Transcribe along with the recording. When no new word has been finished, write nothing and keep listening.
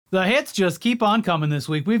The hits just keep on coming this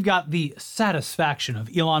week. We've got the satisfaction of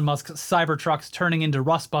Elon Musk's Cybertrucks turning into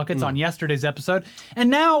rust buckets on yesterday's episode. And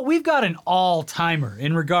now we've got an all-timer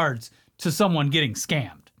in regards to someone getting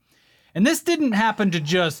scammed. And this didn't happen to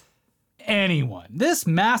just anyone. This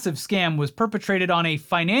massive scam was perpetrated on a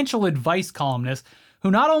financial advice columnist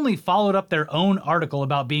who not only followed up their own article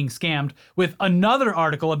about being scammed with another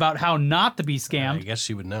article about how not to be scammed. I guess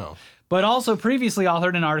she would know. But also previously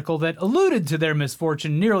authored an article that alluded to their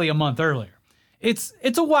misfortune nearly a month earlier. It's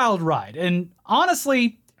a wild ride, and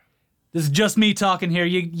honestly, this is just me talking here.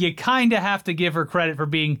 You kind of have to give her credit for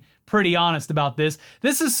being pretty honest about this.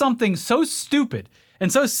 This is something so stupid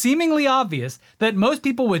and so seemingly obvious that most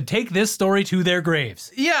people would take this story to their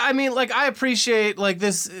graves. Yeah, I mean, like, I appreciate, like,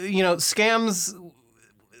 this, scams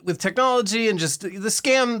with technology and just the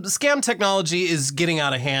scam technology is getting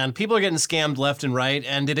out of hand. People are getting scammed left and right,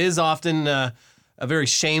 and it is often a very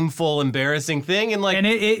shameful, embarrassing thing. And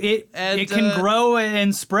it can grow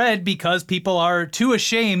and spread because people are too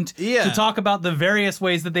ashamed to talk about the various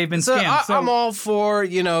ways that they've been scammed. I'm all for,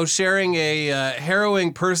 sharing a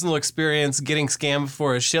harrowing personal experience, getting scammed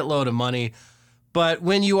for a shitload of money. But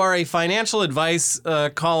when you are a financial advice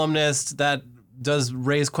columnist, that does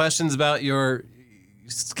raise questions about your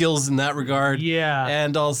skills in that regard. Yeah.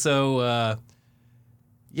 And also,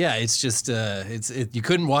 it's just, you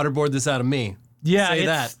couldn't waterboard this out of me.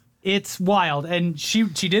 Yeah, it's wild. And she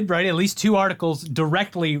did write at least 2 articles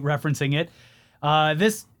directly referencing it.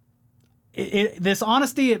 This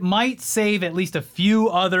honesty, it might save at least a few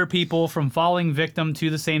other people from falling victim to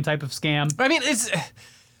the same type of scam. I mean,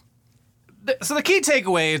 so the key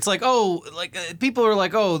takeaway, it's like, people are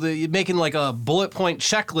like, you're making like a bullet point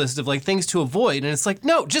checklist of like things to avoid. And it's like,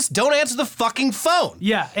 no, just don't answer the fucking phone.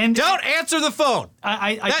 Yeah. And don't answer the phone.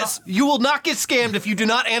 You will not get scammed if you do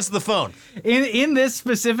not answer the phone. In this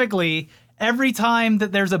specifically, every time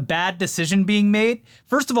that there's a bad decision being made,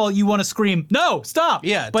 first of all, you want to scream, no, stop.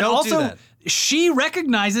 Yeah, but don't also, do that. She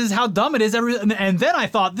recognizes how dumb it is. And then I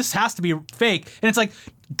thought, this has to be fake. And it's like,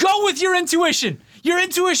 go with your intuition. Your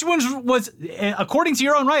intuition was, according to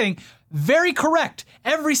your own writing, very correct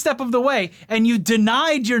every step of the way, and you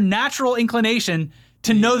denied your natural inclination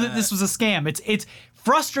to know that this was a scam. It's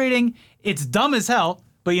frustrating, it's dumb as hell,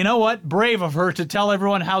 but you know what? Brave of her to tell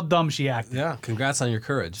everyone how dumb she acted. Yeah, congrats on your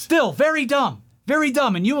courage. Still, very dumb,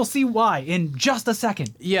 and you will see why in just a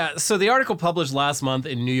second. Yeah, so the article published last month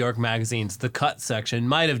in New York Magazine's The Cut section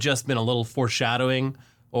might have just been a little foreshadowing,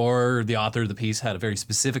 or the author of the piece had a very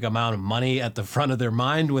specific amount of money at the front of their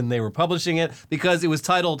mind when they were publishing it, because it was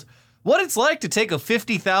titled, What It's Like to Take a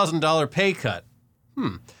 $50,000 Pay Cut.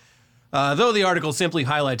 Though the article simply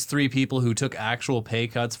highlights 3 people who took actual pay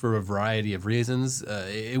cuts for a variety of reasons,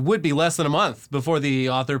 it would be less than a month before the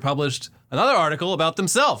author published another article about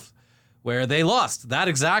themselves, where they lost that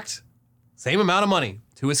exact same amount of money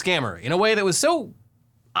to a scammer in a way that was so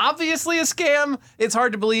obviously a scam, it's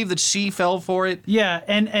hard to believe that she fell for it. Yeah,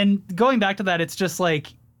 and going back to that, it's just like,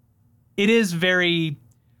 it is very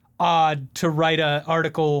odd to write an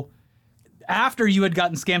article after you had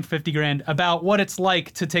gotten scammed for $50,000 about what it's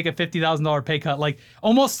like to take a $50,000 pay cut, like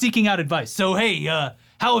almost seeking out advice. So, hey,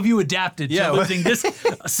 how have you adapted to losing this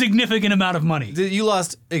significant amount of money? You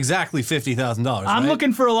lost exactly $50,000, I'm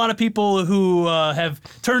looking for a lot of people who have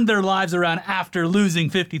turned their lives around after losing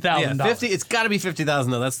 $50,000. Yeah, it's got to be $50,000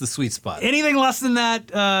 though. That's the sweet spot. Anything less than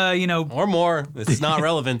that, or more, it's not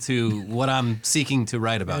relevant to what I'm seeking to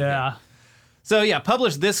write about. Yeah. Here. So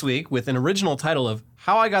published this week with an original title of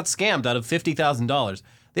How I Got Scammed Out of $50,000.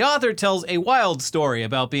 The author tells a wild story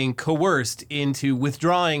about being coerced into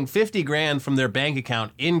withdrawing $50,000 from their bank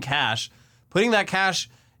account in cash, putting that cash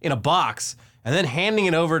in a box, and then handing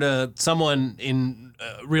it over to someone in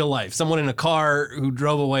real life, someone in a car who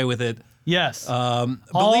drove away with it. Yes.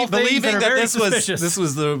 Believing that this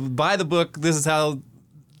was the by the book. This is how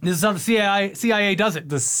the CIA does it.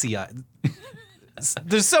 The CIA.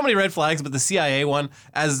 There's so many red flags, but the CIA one,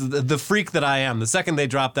 as the freak that I am, the second they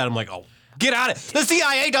drop that, I'm like, oh. Get out of it. The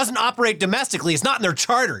CIA doesn't operate domestically. It's not in their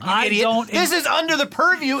charter, you idiot. This is under the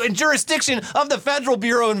purview and jurisdiction of the Federal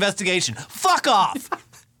Bureau of Investigation. Fuck off.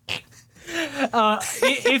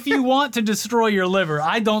 If you want to destroy your liver,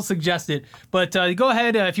 I don't suggest it. But go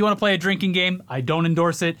ahead. If you want to play a drinking game, I don't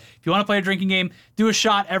endorse it. If you want to play a drinking game, do a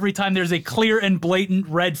shot every time there's a clear and blatant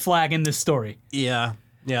red flag in this story. Yeah.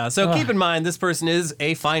 So keep in mind, this person is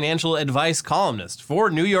a financial advice columnist for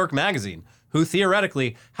New York Magazine, who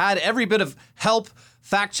theoretically had every bit of help,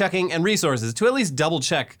 fact-checking, and resources to at least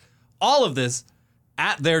double-check all of this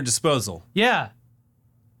at their disposal. Yeah.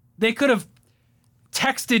 They could have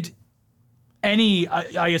texted any,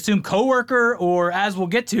 I assume, coworker, or as we'll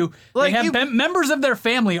get to, Like they have members of their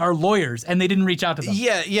family are lawyers and they didn't reach out to them.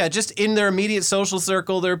 Yeah, just in their immediate social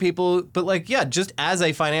circle, there are people, but like, yeah, just as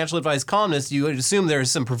a financial advice columnist, you would assume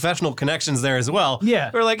there's some professional connections there as well.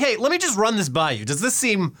 Yeah. They're like, hey, let me just run this by you. Does this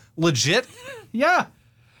seem legit? Yeah.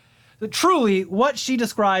 Truly, what she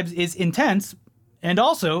describes is intense and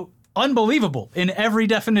also unbelievable in every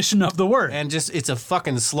definition of the word. And just, it's a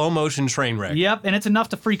fucking slow motion train wreck. Yep, and it's enough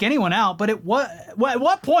to freak anyone out. But at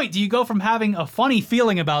what point do you go from having a funny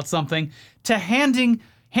feeling about something to handing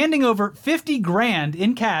over 50 grand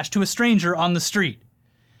in cash to a stranger on the street?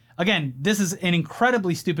 Again, this is an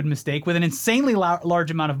incredibly stupid mistake with an insanely large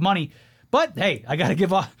amount of money. But hey, I got to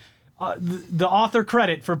give the author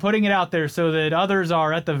credit for putting it out there so that others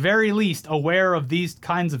are at the very least aware of these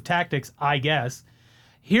kinds of tactics, I guess.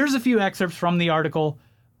 Here's a few excerpts from the article,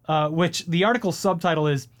 which the article's subtitle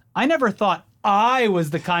is, "I never thought I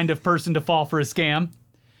was the kind of person to fall for a scam."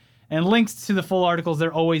 And links to the full articles,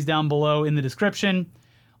 they're always down below in the description.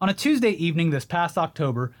 On a Tuesday evening this past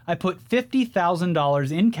October, I put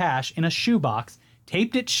 $50,000 in cash in a shoebox,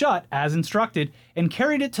 taped it shut as instructed, and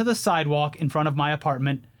carried it to the sidewalk in front of my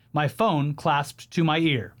apartment, my phone clasped to my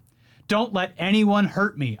ear. "Don't let anyone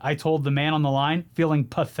hurt me," I told the man on the line, feeling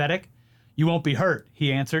pathetic. "You won't be hurt,"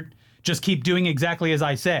 he answered. "Just keep doing exactly as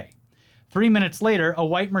I say." 3 minutes later, a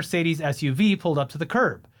white Mercedes SUV pulled up to the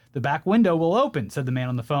curb. "The back window will open," said the man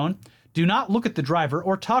on the phone. "Do not look at the driver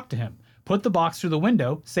or talk to him. Put the box through the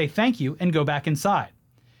window, say thank you, and go back inside."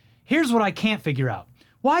 Here's what I can't figure out.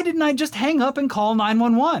 Why didn't I just hang up and call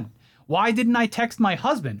 911? Why didn't I text my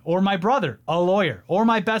husband or my brother, a lawyer, or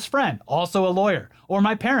my best friend, also a lawyer, or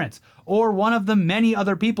my parents, or one of the many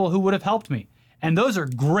other people who would have helped me? And those are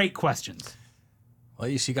great questions.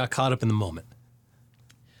 Well, she got caught up in the moment.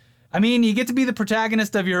 I mean, you get to be the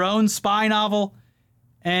protagonist of your own spy novel,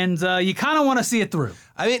 and you kind of want to see it through.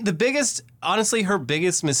 I mean, honestly, her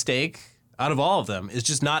biggest mistake out of all of them is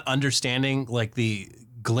just not understanding like the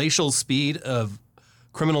glacial speed of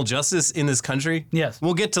criminal justice in this country. Yes.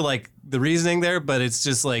 We'll get to like the reasoning there, but it's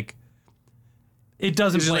just like it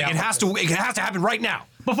doesn't play out. It has to happen right now.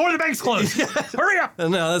 Before the banks close. Hurry up.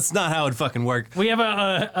 No, that's not how it fucking worked. We have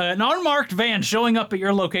an unmarked van showing up at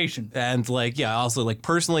your location. And like, yeah, also like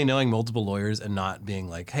personally knowing multiple lawyers and not being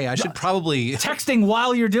like, hey, I should probably texting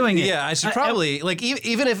while you're doing it. Yeah, I should probably like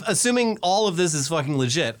even if assuming all of this is fucking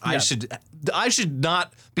legit, yeah. I should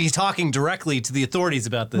not be talking directly to the authorities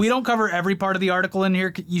about this. We don't cover every part of the article in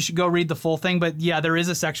here. You should go read the full thing. But yeah, there is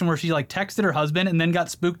a section where she like texted her husband and then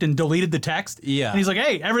got spooked and deleted the text. Yeah. And he's like,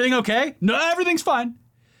 "Hey, everything okay?" "No, everything's fine."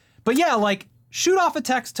 But yeah, like shoot off a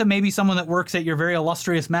text to maybe someone that works at your very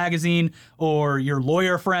illustrious magazine or your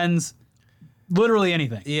lawyer friends. Literally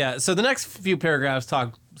anything. Yeah. So the next few paragraphs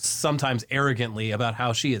talk sometimes arrogantly about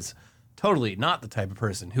how she is totally not the type of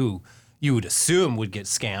person who you would assume would get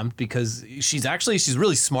scammed because she's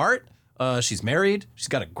really smart. She's married. She's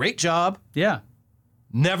got a great job. Yeah.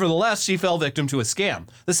 Nevertheless, she fell victim to a scam.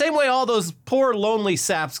 The same way all those poor lonely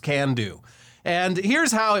saps can do. And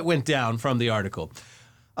here's how it went down from the article.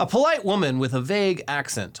 A polite woman with a vague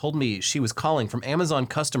accent told me she was calling from Amazon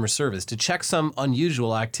customer service to check some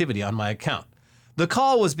unusual activity on my account. The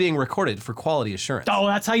call was being recorded for quality assurance. Oh,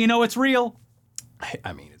 that's how you know it's real.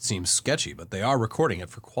 I mean, it seems sketchy, but they are recording it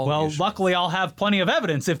for quality assurance. Well, luckily I'll have plenty of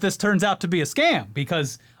evidence if this turns out to be a scam,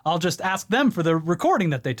 because I'll just ask them for the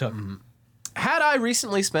recording that they took. Mm-hmm. Had I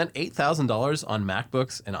recently spent $8,000 on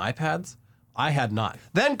MacBooks and iPads? I had not.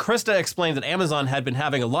 Then Krista explained that Amazon had been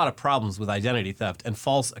having a lot of problems with identity theft and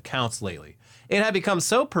false accounts lately. It had become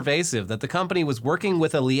so pervasive that the company was working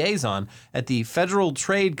with a liaison at the Federal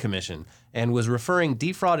Trade Commission and was referring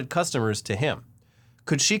defrauded customers to him.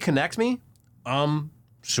 Could she connect me?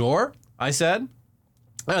 Sure, I said.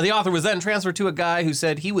 The author was then transferred to a guy who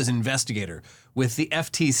said he was an investigator with the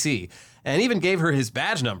FTC and even gave her his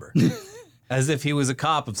badge number. As if he was a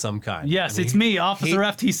cop of some kind. Yes, it's me, Officer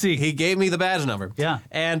FTC. He gave me the badge number. Yeah.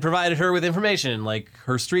 And provided her with information like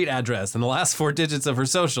her street address and the last 4 digits of her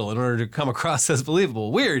social in order to come across as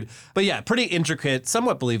believable. Weird. But yeah, pretty intricate,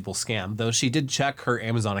 somewhat believable scam, though she did check her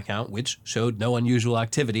Amazon account, which showed no unusual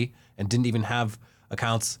activity and didn't even have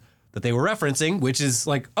accounts that they were referencing, which is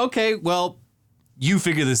like, okay, well, you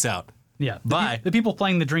figure this out. Yeah. Bye. The people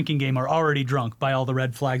playing the drinking game are already drunk by all the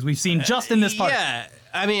red flags we've seen just in this part. Yeah.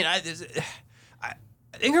 I mean, I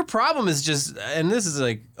think her problem is just, and this is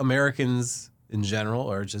like Americans in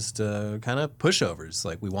general are just kind of pushovers.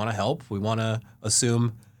 Like we want to help. We want to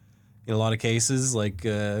assume in a lot of cases, like,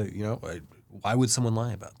 why would someone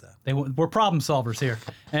lie about that? We're problem solvers here.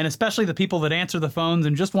 And especially the people that answer the phones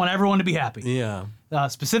and just want everyone to be happy. Yeah.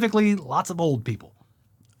 Specifically, lots of old people.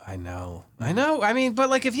 I know. I mean, but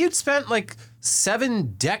like if you'd spent like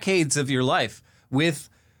 7 decades of your life with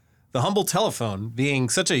the humble telephone being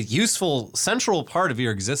such a useful central part of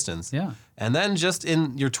your existence. Yeah. And then just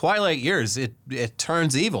in your twilight years, it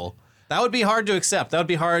turns evil. That would be hard to accept. That would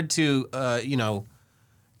be hard to,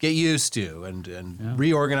 get used to and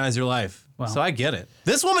reorganize your life. Well. So I get it.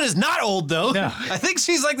 This woman is not old, though. No. I think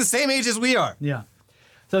she's like the same age as we are. Yeah.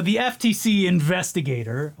 So the FTC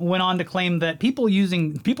investigator went on to claim that people were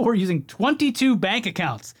using 22 bank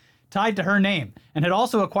accounts tied to her name and had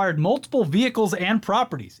also acquired multiple vehicles and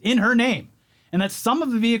properties in her name, and that some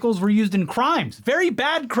of the vehicles were used in crimes, very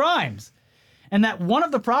bad crimes, and that one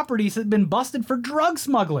of the properties had been busted for drug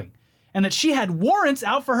smuggling, and that she had warrants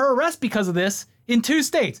out for her arrest because of this in 2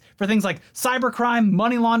 states for things like cybercrime,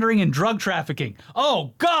 money laundering, and drug trafficking.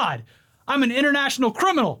 Oh God, I'm an international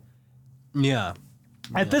criminal. Yeah.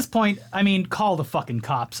 At this point, I mean, call the fucking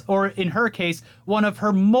cops. Or in her case, one of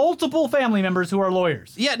her multiple family members who are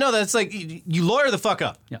lawyers. Yeah, no, that's like, you lawyer the fuck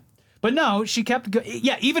up. Yeah. But no, she kept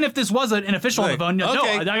even if this was an official on the phone, no,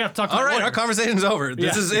 I got to talk to All the right, lawyer. our conversation's over.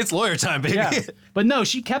 It's lawyer time, baby. Yeah. But no,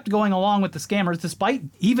 she kept going along with the scammers despite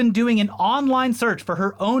even doing an online search for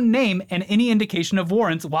her own name and any indication of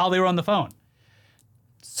warrants while they were on the phone.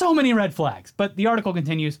 So many red flags. But the article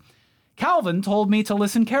continues, Calvin told me to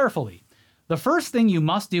listen carefully. The first thing you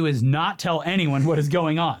must do is not tell anyone what is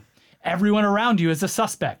going on. Everyone around you is a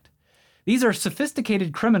suspect. These are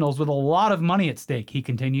sophisticated criminals with a lot of money at stake, he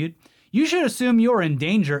continued. You should assume you're in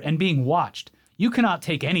danger and being watched. You cannot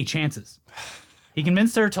take any chances. He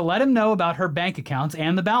convinced her to let him know about her bank accounts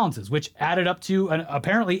and the balances, which added up to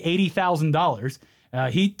apparently $80,000.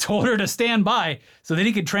 He told her to stand by so that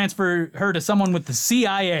he could transfer her to someone with the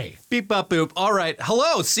CIA. Beep, bop, boop. All right.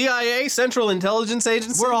 Hello, CIA, Central Intelligence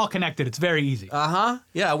Agency. We're all connected. It's very easy. Uh-huh.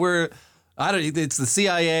 Yeah, it's the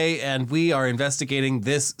CIA, and we are investigating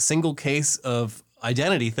this single case of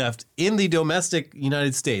identity theft in the domestic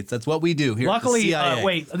United States. That's what we do here Luckily, at the CIA.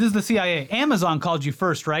 wait, this is the CIA. Amazon called you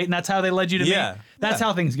first, right? And that's how they led you to me? That's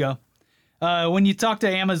how things go. When you talk to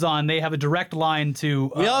Amazon, they have a direct line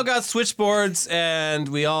to... we all got switchboards, and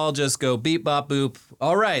we all just go beep, bop, boop.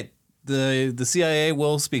 All right, the CIA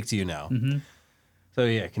will speak to you now. Mm-hmm. So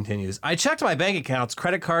yeah, it continues. I checked my bank accounts,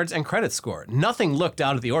 credit cards, and credit score. Nothing looked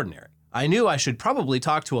out of the ordinary. I knew I should probably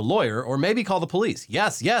talk to a lawyer or maybe call the police.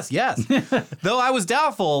 Yes. Though I was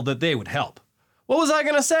doubtful that they would help. What was I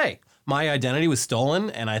going to say? My identity was stolen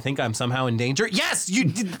and I think I'm somehow in danger. Yes,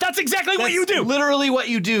 that's exactly what you do. Literally what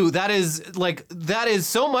you do. That is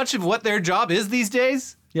so much of what their job is these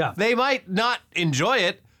days. Yeah. They might not enjoy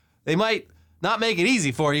it. They might not make it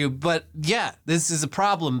easy for you, but yeah, this is a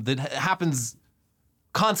problem that happens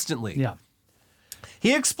constantly. Yeah.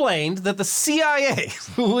 He explained that the CIA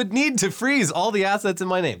would need to freeze all the assets in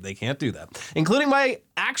my name. They can't do that, including my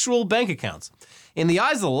actual bank accounts. In the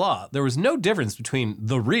eyes of the law, there was no difference between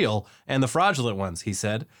the real and the fraudulent ones, he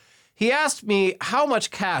said. He asked me how much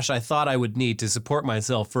cash I thought I would need to support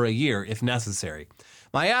myself for a year if necessary.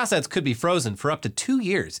 My assets could be frozen for up to 2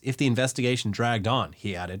 years if the investigation dragged on,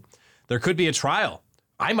 he added. There could be a trial.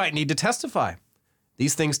 I might need to testify.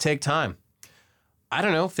 These things take time. I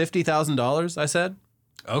don't know, $50,000, I said.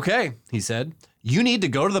 Okay, he said. You need to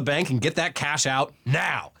go to the bank and get that cash out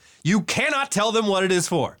now. You cannot tell them what it is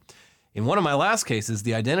for. In one of my last cases,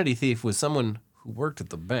 the identity thief was someone who worked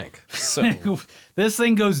at the bank. So this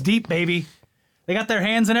thing goes deep, baby. They got their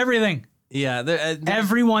hands in everything. Yeah.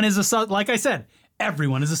 Everyone is like I said,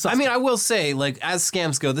 everyone is a suspect. I mean, I will say, like, as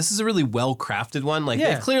scams go, this is a really well-crafted one. Like,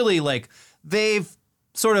 they've clearly, they've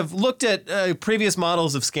sort of looked at previous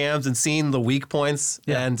models of scams and seen the weak points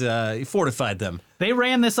and fortified them. They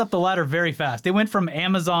ran this up the ladder very fast. They went from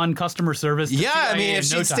Amazon customer service to CIA I mean, if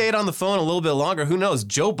she'd stayed on the phone a little bit longer, who knows?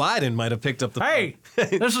 Joe Biden might have picked up the phone. Hey,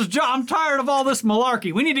 this is Joe. I'm tired of all this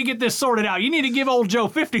malarkey. We need to get this sorted out. You need to give old Joe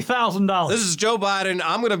 $50,000. This is Joe Biden.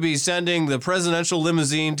 I'm going to be sending the presidential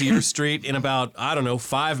limousine to your street in about,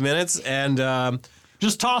 5 minutes. And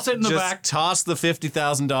just toss it in the back. Just toss the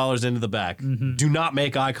 $50,000 into the back. Mm-hmm. Do not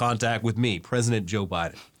make eye contact with me, President Joe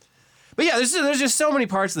Biden. But yeah, there's just so many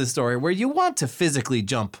parts of the story where you want to physically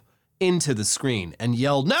jump into the screen and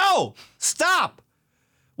yell, "No! Stop!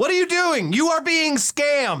 What are you doing? You are being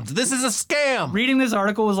scammed. This is a scam." Reading this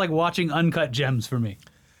article was like watching Uncut Gems for me.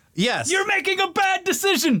 Yes. You're making a bad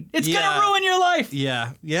decision. It's going to ruin your life.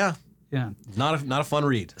 Yeah. Not a fun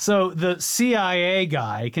read. So the CIA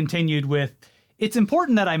guy continued with, it's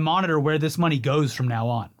important that I monitor where this money goes from now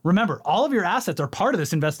on. Remember, all of your assets are part of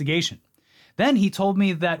this investigation. Then he told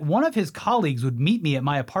me that one of his colleagues would meet me at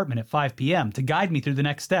my apartment at 5 p.m. to guide me through the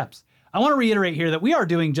next steps. I want to reiterate here that we are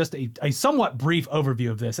doing just a somewhat brief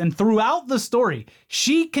overview of this. And throughout the story,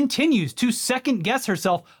 she continues to second guess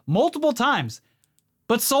herself multiple times,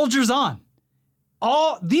 but soldiers on.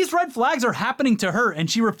 All these red flags are happening to her and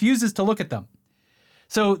she refuses to look at them.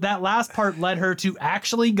 So that last part led her to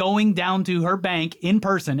actually going down to her bank in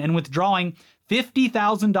person and withdrawing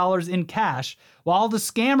 $50,000 in cash while the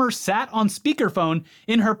scammer sat on speakerphone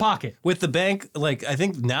in her pocket. With the bank, like, I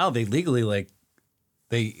think now they legally, like,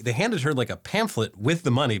 they handed her like a pamphlet with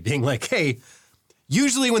the money being like, hey,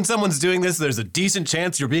 usually when someone's doing this, there's a decent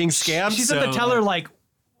chance you're being scammed. She said the teller, like,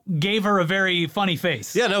 gave her a very funny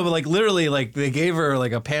face. Yeah, no, but like literally, like they gave her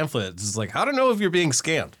like a pamphlet. It's like, how to know if you're being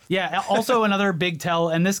scammed. Yeah, also another big tell,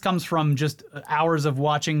 and this comes from just hours of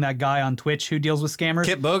watching that guy on Twitch who deals with scammers.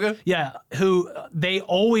 Kit Boga? Yeah, who they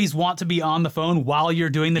always want to be on the phone while you're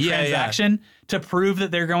doing the transaction to prove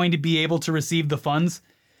that they're going to be able to receive the funds.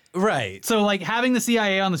 Right. So like having the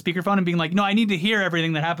CIA on the speakerphone and being like, no, I need to hear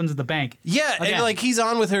everything that happens at the bank. Yeah, Again. and like he's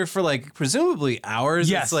on with her for like presumably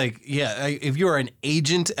hours. Yes. It's like, yeah, if you're an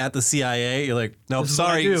agent at the CIA, you're like, nope,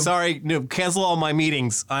 sorry, no, cancel all my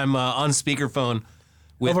meetings. I'm on speakerphone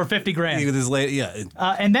with Over 50 grand. With this lady, yeah.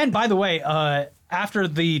 And then, by the way, after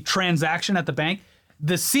the transaction at the bank,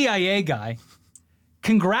 the CIA guy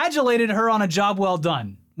congratulated her on a job well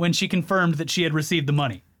done when she confirmed that she had received the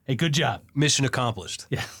money. Hey, good job. Mission accomplished.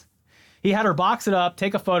 Yeah. He had her box it up,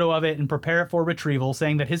 take a photo of it, and prepare it for retrieval,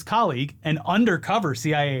 saying that his colleague, an undercover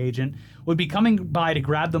CIA agent, would be coming by to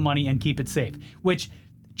grab the money and keep it safe. Which,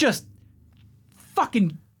 just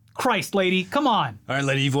fucking Christ, lady, come on. All right,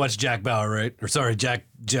 lady, you've watched Jack Bauer, right? Or sorry, Jack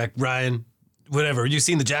Ryan, whatever. You've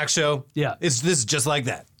seen the Jack Show? Yeah. This is just like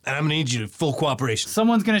that. And I'm gonna need you to full cooperation.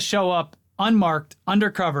 Someone's going to show up unmarked,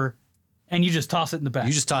 undercover, and you just toss it in the back.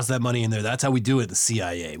 You just toss that money in there. That's how we do it at the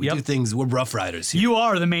CIA. We do things, we're Rough Riders here. You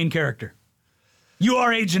are the main character. You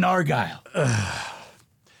are Agent Argyle.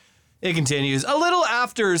 It continues. A little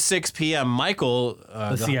after 6 p.m., Michael,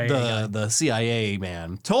 the CIA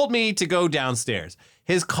man, told me to go downstairs.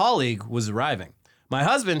 His colleague was arriving. My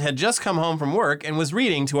husband had just come home from work and was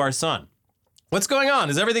reading to our son. What's going on?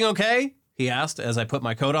 Is everything okay? He asked as I put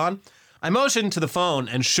my coat on. I motioned to the phone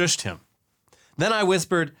and shushed him. Then I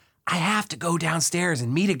whispered, I have to go downstairs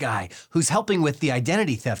and meet a guy who's helping with the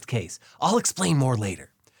identity theft case. I'll explain more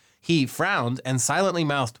later. He frowned and silently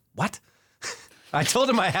mouthed, what? I told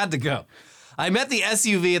him I had to go. I met the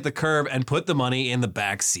SUV at the curb and put the money in the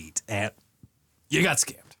back seat. And you got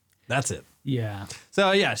scammed. That's it. Yeah.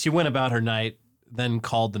 So yeah, she went about her night, then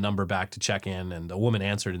called the number back to check in, and a woman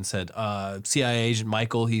answered and said, CIA agent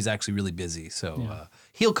Michael, he's actually really busy, so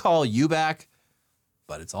he'll call you back,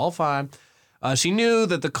 but it's all fine. She knew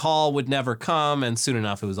that the call would never come, and soon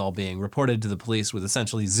enough it was all being reported to the police with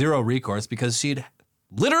essentially zero recourse because she'd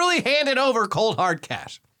literally handed over cold hard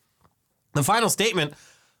cash. The final statement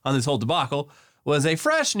on this whole debacle was a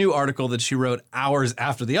fresh new article that she wrote hours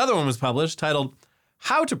after the other one was published titled,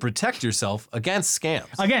 How to Protect Yourself Against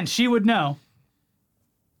Scams. Again, she would know.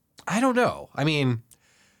 I don't know. I mean,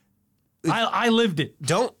 I lived it.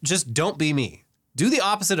 Don't be me. Do the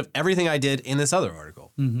opposite of everything I did in this other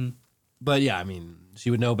article. Mm-hmm. But yeah, I mean,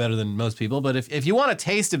 she would know better than most people. But if you want a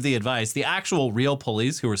taste of the advice, the actual real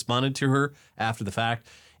police who responded to her after the fact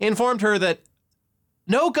informed her that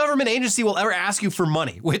no government agency will ever ask you for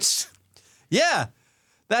money, which, yeah,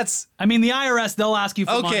 that's... I mean, the IRS, they'll ask you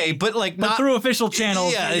for money. Okay, but like but not... through official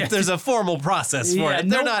channels. Yeah, there's a formal process for it.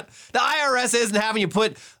 They're not... The IRS isn't having you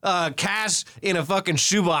put cash in a fucking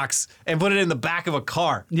shoebox and put it in the back of a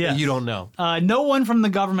car that you don't know. No one from the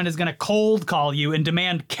government is going to cold call you and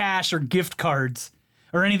demand cash or gift cards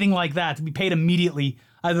or anything like that to be paid immediately,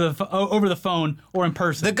 either over the phone or in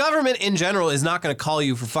person. The government in general is not going to call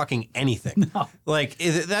you for fucking anything. No. Like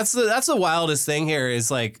that's the wildest thing here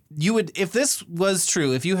is like you would, if this was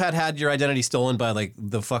true, if you had your identity stolen by like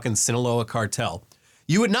the fucking Sinaloa cartel,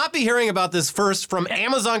 you would not be hearing about this first from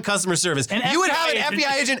Amazon customer service. You would have an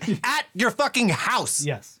FBI agent at your fucking house.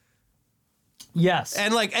 Yes. Yes.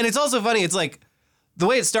 And it's also funny. It's like the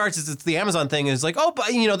way it starts is it's the Amazon thing is like, oh, but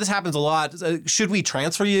this happens a lot. Should we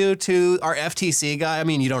transfer you to our FTC guy? I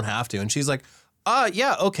mean, you don't have to. And she's like,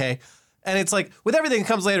 yeah, okay. And it's like with everything that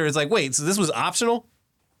comes later, it's like, wait, so this was optional?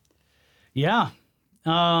 Yeah.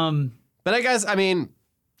 But I guess, I mean,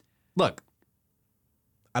 look,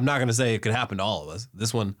 I'm not going to say it could happen to all of us.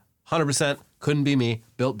 This one, 100% couldn't be me,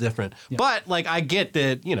 built different. Yeah. But like, I get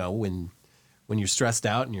that, when you're stressed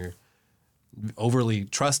out and you're overly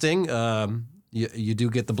trusting, you do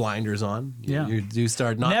get the blinders on. You do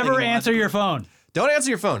start not. Never answer your phone. Don't answer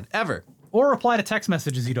your phone ever. Or reply to text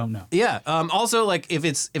messages you don't know. Yeah. Also, like if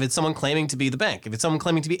it's someone claiming to be the bank, if it's someone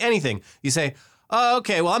claiming to be anything, you say, oh,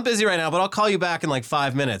 okay, well, I'm busy right now, but I'll call you back in like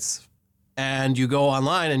 5 minutes. And you go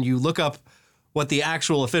online and you look up what the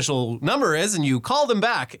actual official number is and you call them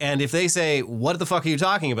back. And if they say, what the fuck are you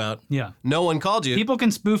talking about? Yeah. No one called you. People can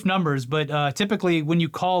spoof numbers, but typically when you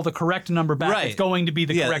call the correct number back, it's going to be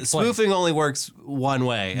the correct place. Spoofing only works one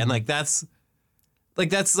way. And that's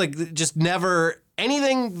just never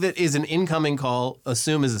anything that is an incoming call,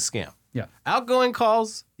 assume is a scam. Yeah. Outgoing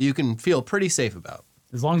calls, you can feel pretty safe about.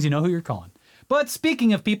 As long as you know who you're calling. But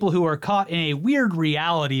speaking of people who are caught in a weird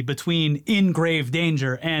reality between in grave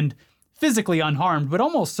danger and physically unharmed, but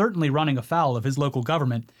almost certainly running afoul of his local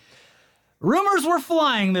government, rumors were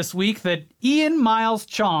flying this week that Ian Miles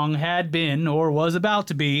Chong had been, or was about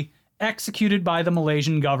to be, executed by the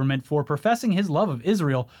Malaysian government for professing his love of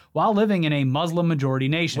Israel while living in a Muslim-majority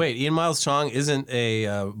nation. Wait, Ian Miles Chong isn't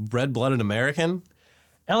a red-blooded American?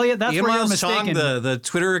 Elliot, that's Ian where you're Miles mistaken. Chong, the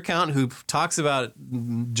Twitter account who talks about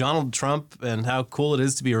Donald Trump and how cool it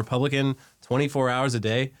is to be a Republican 24 hours a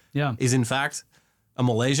day, is in fact a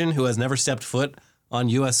Malaysian who has never stepped foot on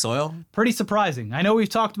U.S. soil. Pretty surprising. I know we've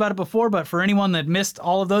talked about it before, but for anyone that missed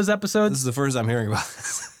all of those episodes, this is the first I'm hearing about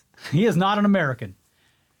this. He is not an American.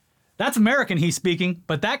 That's American he's speaking,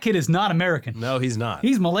 but that kid is not American. No, he's not.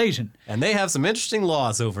 He's Malaysian. And they have some interesting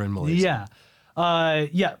laws over in Malaysia.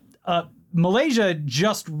 Yeah. Malaysia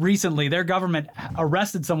just recently, their government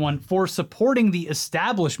arrested someone for supporting the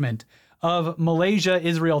establishment of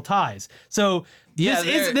Malaysia-Israel ties. So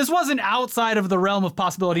this wasn't outside of the realm of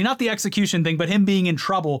possibility, not the execution thing, but him being in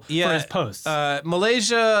trouble for his posts.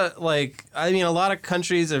 Malaysia, a lot of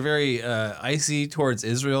countries are very icy towards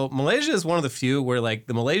Israel. Malaysia is one of the few where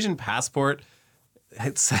the Malaysian passport,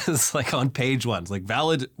 it says on page 1, it's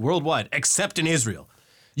valid worldwide, except in Israel.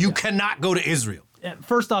 You cannot go to Israel.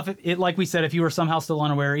 First off, like we said, if you were somehow still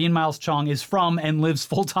unaware, Ian Miles Chong is from and lives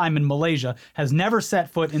full-time in Malaysia, has never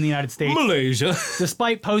set foot in the United States. Malaysia.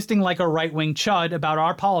 Despite posting like a right-wing chud about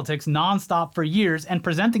our politics nonstop for years and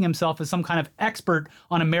presenting himself as some kind of expert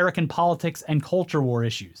on American politics and culture war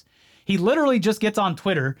issues. He literally just gets on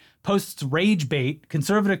Twitter, posts rage bait,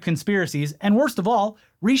 conservative conspiracies, and worst of all,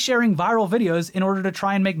 resharing viral videos in order to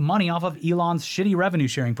try and make money off of Elon's shitty revenue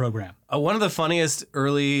sharing program. One of the funniest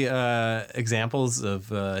early examples of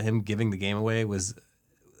him giving the game away was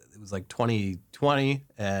 2020,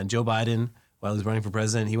 and Joe Biden, while he was running for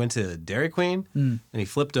president, he went to Dairy Queen and he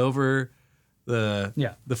flipped over the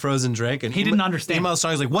frozen drink, and he didn't understand. Ian Miles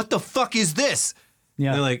Chong was like, "What the fuck is this?" Yeah,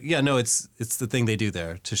 and they're like, "Yeah, no, it's the thing they do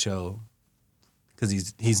there to show."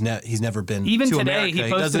 Because he's never been even to today America. he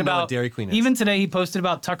posted doesn't about know what Dairy Queen is. Even today he posted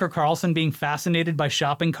about Tucker Carlson being fascinated by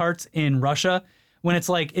shopping carts in Russia when it's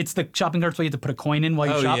the shopping carts where you have to put a coin in while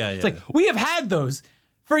you shop. Yeah, it's we have had those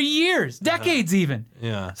for years, decades even.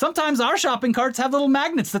 Yeah. Sometimes our shopping carts have little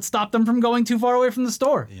magnets that stop them from going too far away from the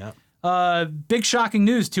store. Yeah. Big shocking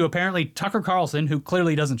news to apparently Tucker Carlson, who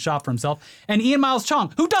clearly doesn't shop for himself, and Ian Miles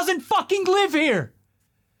Chong, who doesn't fucking live here.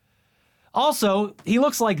 Also, he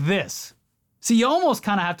looks like this. See, you almost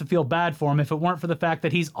kind of have to feel bad for him if it weren't for the fact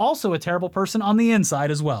that he's also a terrible person on the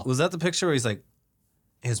inside as well. Was that the picture where he's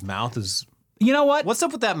his mouth is... You know what? What's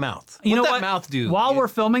up with that mouth? What's that mouth do? While we're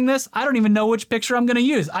filming this, I don't even know which picture I'm going to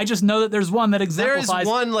use. I just know that there's one that exemplifies... There's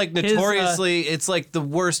one, notoriously, it's the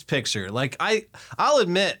worst picture. I'll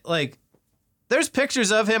admit, there's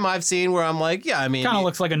pictures of him I've seen where I'm kind of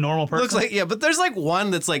looks like a normal person. Looks but there's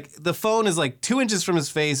one that's the phone is 2 inches from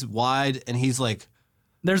his face wide, and he's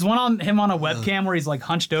There's one on him on a webcam where he's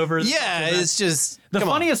hunched over. Yeah, it's just the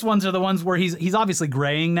funniest ones are the ones where he's obviously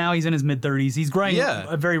graying now. He's in his mid-30s. He's graying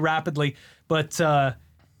very rapidly, but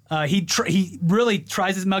he really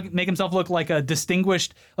tries to make himself look like a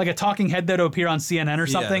distinguished, like a talking head that would appear on CNN or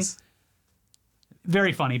something. Yes.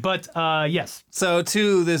 Very funny, but yes. So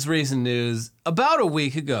to this recent news, about a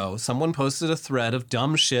week ago, someone posted a thread of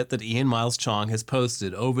dumb shit that Ian Miles Chong has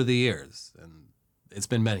posted over the years, and it's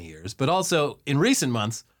been many years, but also in recent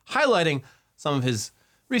months, highlighting some of his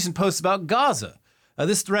recent posts about Gaza.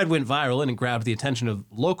 This thread went viral and it grabbed the attention of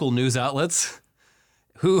local news outlets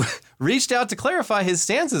who reached out to clarify his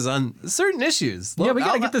stances on certain issues. Yeah, we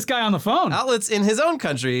got to get this guy on the phone. Outlets in his own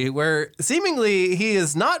country where seemingly he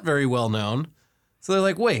is not very well known. So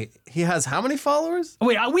they're wait, he has how many followers?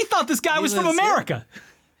 Wait, we thought this guy was from America.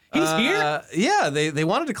 He's here? Yeah, they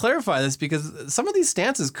wanted to clarify this because some of these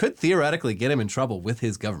stances could theoretically get him in trouble with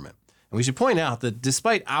his government. And we should point out that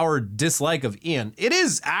despite our dislike of Ian, it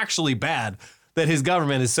is actually bad that his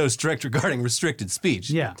government is so strict regarding restricted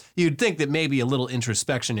speech. Yeah. You'd think that maybe a little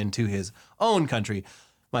introspection into his own country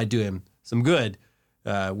might do him some good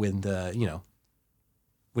when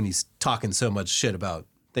he's talking so much shit about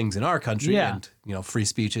things in our country and free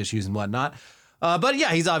speech issues and whatnot. But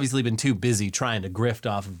yeah, he's obviously been too busy trying to grift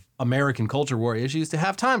off of American culture war issues to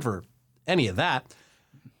have time for any of that.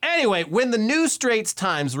 Anyway, when the New Straits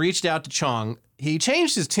Times reached out to Chong, he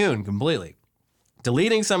changed his tune completely,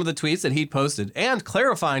 deleting some of the tweets that he'd posted and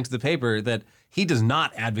clarifying to the paper that he does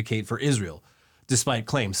not advocate for Israel, despite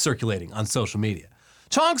claims circulating on social media.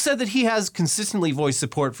 Chong said that he has consistently voiced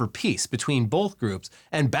support for peace between both groups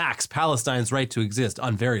and backs Palestine's right to exist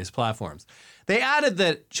on various platforms. They added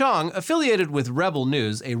that Chong, affiliated with Rebel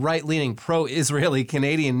News, a right-leaning pro-Israeli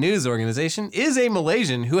Canadian news organization, is a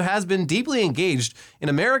Malaysian who has been deeply engaged in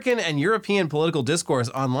American and European political discourse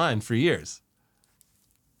online for years.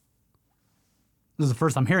 This is the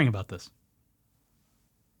first I'm hearing about this.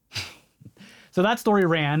 So that story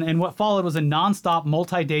ran, and what followed was a nonstop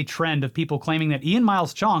multi-day trend of people claiming that Ian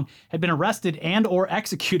Miles Chong had been arrested and or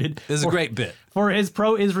executed This is a great bit. for his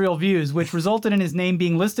pro-Israel views, which resulted in his name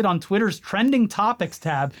being listed on Twitter's trending topics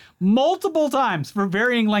tab multiple times for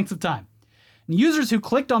varying lengths of time. And users who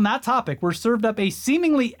clicked on that topic were served up a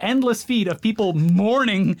seemingly endless feed of people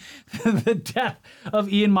mourning the death of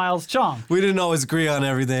Ian Miles Chong. We didn't always agree on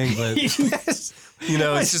everything, but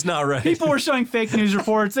it's just not right. People were showing fake news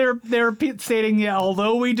reports. They were stating, yeah,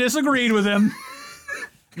 although we disagreed with him,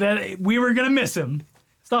 that we were going to miss him.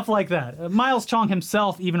 Stuff like that. Miles Chong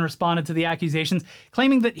himself even responded to the accusations,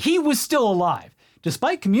 claiming that he was still alive,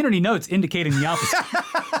 despite community notes indicating the opposite.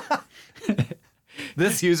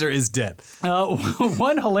 This user is dead.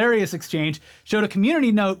 One hilarious exchange showed a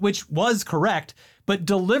community note which was correct, but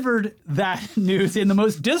delivered that news in the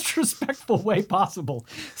most disrespectful way possible,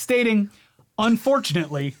 stating,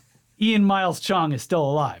 unfortunately, Ian Miles Chong is still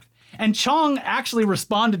alive. And Chong actually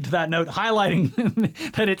responded to that note,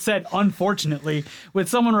 highlighting that it said, unfortunately, with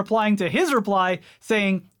someone replying to his reply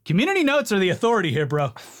saying, community notes are the authority here,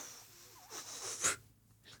 bro.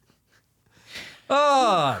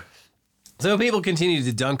 So people continued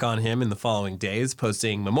to dunk on him in the following days,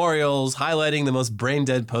 posting memorials, highlighting the most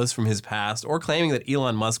brain-dead posts from his past, or claiming that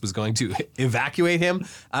Elon Musk was going to evacuate him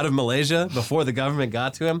out of Malaysia before the government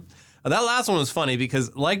got to him. That last one was funny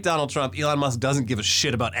because, like Donald Trump, Elon Musk doesn't give a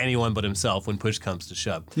shit about anyone but himself when push comes to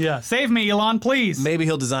shove. Yeah, save me, Elon, please. Maybe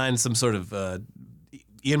he'll design some sort of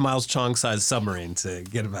Ian Miles Chong-sized submarine to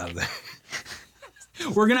get him out of there.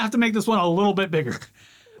 We're going to have to make this one a little bit bigger.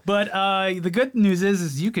 But the good news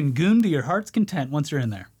is you can goon to your heart's content once you're in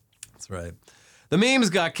there. That's right. The memes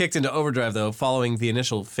got kicked into overdrive, though, following the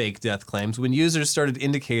initial fake death claims when users started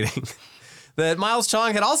indicating that Miles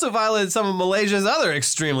Chong had also violated some of Malaysia's other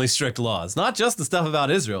extremely strict laws, not just the stuff about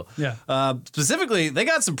Israel. Yeah. Specifically, they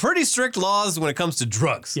got some pretty strict laws when it comes to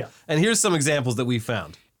drugs. Yeah. And here's some examples that we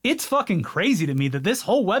found. It's fucking crazy to me that this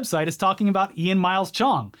whole website is talking about Ian Miles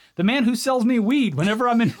Chong, the man who sells me weed whenever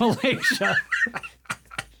I'm in Malaysia.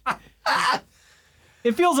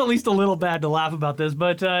 It feels at least a little bad to laugh about this,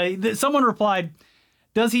 but someone replied,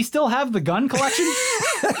 does he still have the gun collection?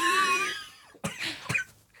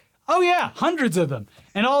 Oh yeah, hundreds of them.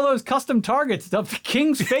 And all those custom targets of the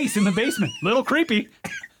king's face in the basement. Little creepy.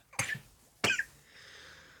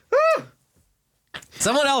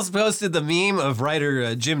 Someone else posted the meme of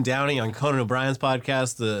writer Jim Downey on Conan O'Brien's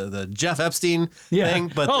podcast, the Jeff Epstein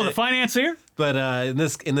thing. But the financier? But in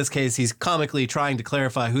this case, he's comically trying to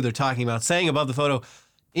clarify who they're talking about, saying above the photo,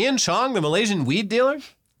 Ian Chong, the Malaysian weed dealer?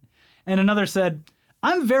 And another said,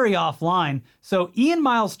 I'm very offline, so Ian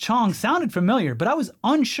Miles Chong sounded familiar, but I was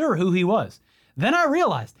unsure who he was. Then I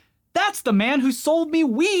realized, that's the man who sold me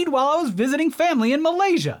weed while I was visiting family in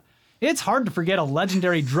Malaysia. It's hard to forget a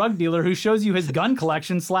legendary drug dealer who shows you his gun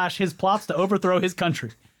collection / his plots to overthrow his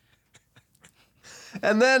country.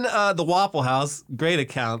 And then the Waffle House, great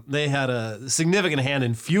account. They had a significant hand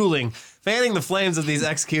in fanning the flames of these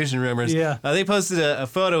execution rumors. Yeah. They posted a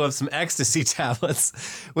photo of some ecstasy tablets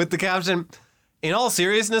with the caption, in all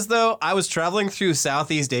seriousness, though, I was traveling through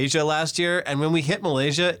Southeast Asia last year, and when we hit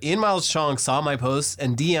Malaysia, Ian Miles Chong saw my posts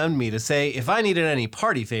and DM'd me to say if I needed any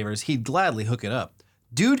party favors, he'd gladly hook it up.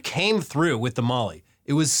 Dude came through with the Molly.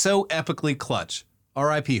 It was so epically clutch.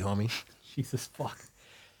 R.I.P., homie. Jesus fuck.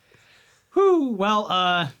 Whew,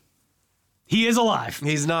 well, he is alive.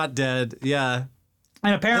 He's not dead, yeah.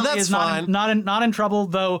 And apparently that's is not in trouble,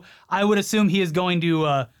 though I would assume he is going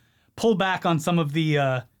to pull back on some of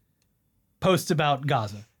the posts about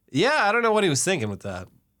Gaza. Yeah, I don't know what he was thinking with that.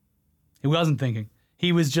 He wasn't thinking.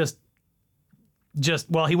 He was he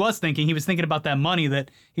was thinking. He was thinking about that money that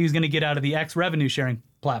he was going to get out of the X revenue sharing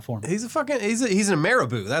platform. He's an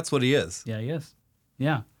Ameriboo. That's what he is. Yeah, he is.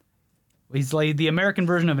 Yeah. He's like the American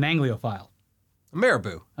version of an Anglophile.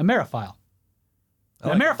 Ameriboo. Ameriphile.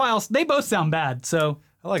 Ameriphiles, they both sound bad, so...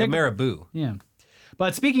 I like Ameriboo. Yeah.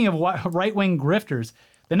 But speaking of right-wing grifters,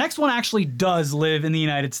 The next one actually does live in the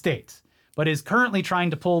United States, but is currently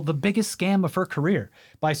trying to pull the biggest scam of her career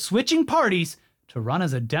by switching parties to run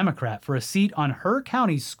as a Democrat for a seat on her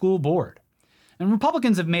county's school board. And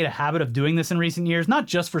Republicans have made a habit of doing this in recent years, not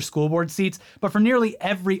just for school board seats, but for nearly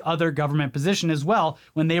every other government position as well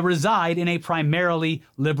when they reside in a primarily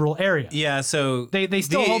liberal area. Yeah, so They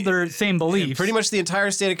still hold their same beliefs. pretty much the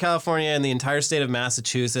entire state of California and the entire state of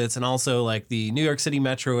Massachusetts, and also like the New York City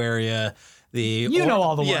metro area. know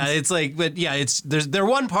all the ones. Yeah, it's like, but yeah, they're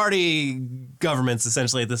one party governments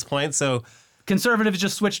essentially at this point. So Conservatives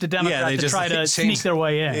just switch to Democrat they to just try to change- sneak their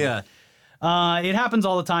way in. yeah. It happens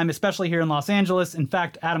all the time, especially here in Los Angeles. In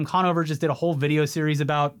fact, Adam Conover just did a whole video series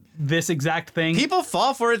about this exact thing. People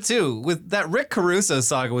fall for it too. With that Rick Caruso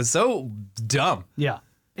saga was so dumb. Yeah.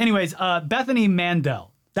 Anyways, Bethany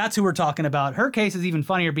Mandel, that's who we're talking about. Her case is even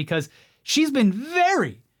funnier because she's been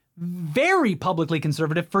very, very publicly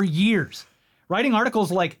conservative for years, writing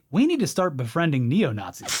articles like, "We need to start befriending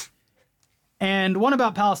neo-Nazis." And one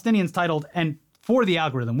about Palestinians titled, and for the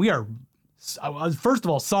algorithm, we are, first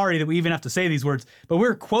of all, sorry that we even have to say these words, but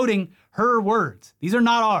we're quoting her words. These are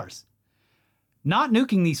not ours. "Not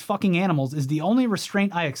nuking these fucking animals is the only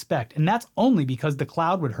restraint I expect, and that's only because the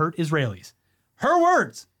cloud would hurt Israelis." Her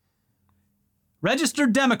words.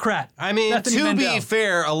 Registered Democrat. I mean, Bethany to Mandel. be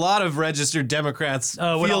fair, a lot of registered Democrats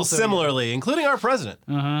would feel also- similarly, including our president.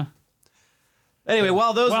 Anyway,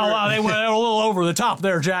 while those Well, were... they went a little over the top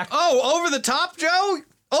there, Jack. Oh, over the top, Joe?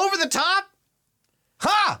 Over the top?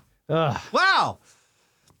 Ha! Wow.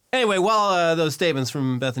 Anyway, while those statements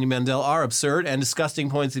from Bethany Mandel are absurd and disgusting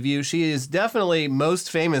points of view, she is definitely most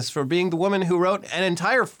famous for being the woman who wrote an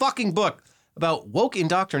entire fucking book about woke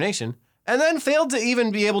indoctrination and then failed to even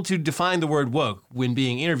be able to define the word woke when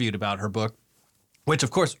being interviewed about her book, which, of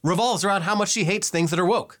course, revolves around how much she hates things that are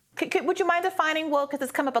woke. Would you mind defining woke? Because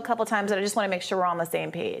it's come up a couple times, and I just want to make sure we're on the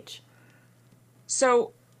same page.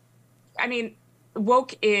 So, I mean,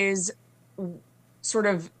 woke is sort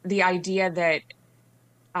of the idea that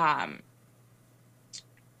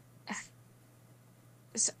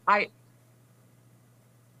this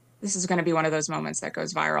is going to be one of those moments that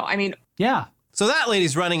goes viral. I mean, Yeah. So that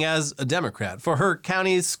lady's running as a Democrat for her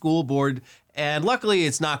county's school board, and luckily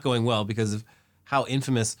it's not going well because of how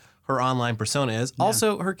infamous her online persona is.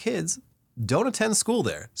 Also, her kids don't attend school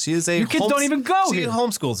there. She is a Your kids don't even go she here.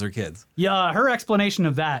 homeschools her kids. Yeah, her explanation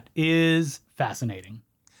of that is fascinating.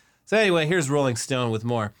 So anyway, here's Rolling Stone with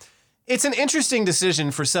more. It's an interesting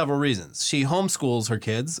decision for several reasons. She homeschools her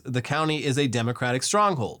kids. The county is a Democratic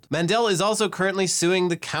stronghold. Mandel is also currently suing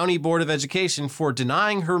the County Board of Education for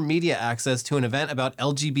denying her media access to an event about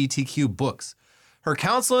LGBTQ books. Her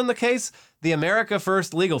counsel in the case, the America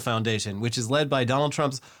First Legal Foundation, which is led by Donald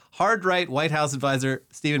Trump's hard-right White House advisor,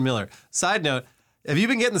 Stephen Miller. Side note, have you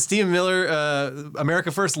been getting the Stephen Miller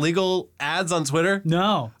America First Legal ads on Twitter?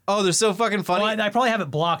 No. Oh, they're so fucking funny. Well, I probably have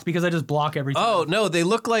it blocked because I just block everything. Oh, no, they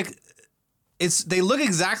look like... They look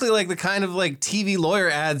exactly like the kind of like TV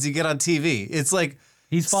lawyer ads you get on TV. It's like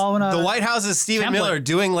He's following the White House's Stephen template. Miller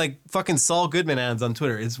doing like fucking Saul Goodman ads on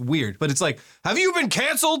Twitter. It's weird, but it's like, have you been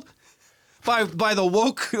canceled by the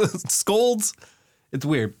woke scolds? It's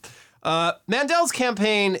weird. Mandel's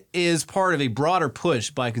campaign is part of a broader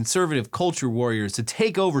push by conservative culture warriors to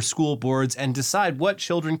take over school boards and decide what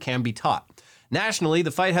children can be taught. Nationally,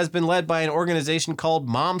 the fight has been led by an organization called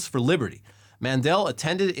Moms for Liberty. Mandel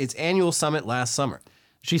attended its annual summit last summer.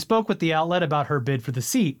 She spoke with the outlet about her bid for the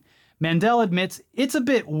seat. Mandel admits it's a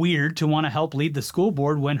bit weird to want to help lead the school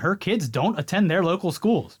board when her kids don't attend their local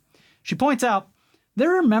schools. She points out,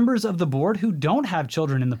 there are members of the board who don't have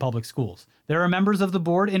children in the public schools. There are members of the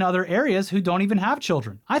board in other areas who don't even have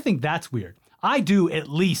children. I think that's weird. I do at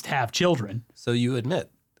least have children. So you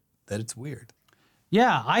admit that it's weird.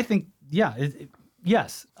 Yeah, I think,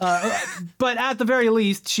 yes. But at the very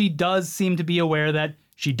least, she does seem to be aware that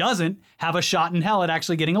she doesn't have a shot in hell at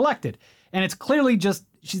actually getting elected. And it's clearly just,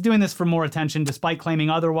 she's doing this for more attention despite claiming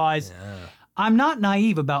otherwise. Yeah. I'm not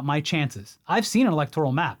naive about my chances. I've seen an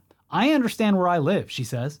electoral map. I understand where I live, she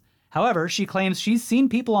says. However, she claims she's seen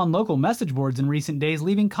people on local message boards in recent days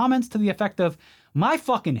leaving comments to the effect of, "My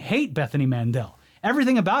fucking hate Bethany Mandel.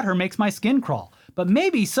 Everything about her makes my skin crawl. But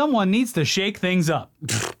maybe someone needs to shake things up."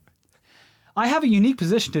 I have a unique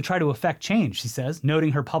position to try to affect change, she says,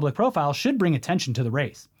 noting her public profile should bring attention to the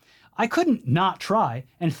race. I couldn't not try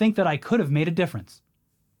and think that I could have made a difference.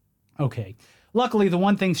 Okay. Luckily, the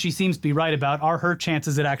one thing she seems to be right about are her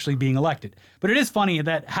chances at actually being elected. But it is funny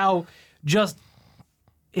that how just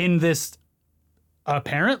in this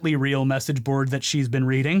apparently real message board that she's been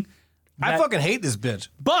reading, I fucking hate this bitch.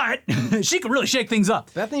 but she can really shake things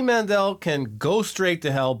up. Bethany Mandel can go straight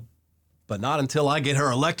to hell, but not until I get her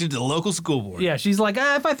elected to the local school board. Yeah, she's like,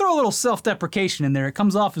 if I throw a little self-deprecation in there, it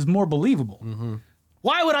comes off as more believable.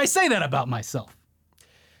 Why would I say that about myself?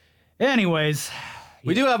 Anyways,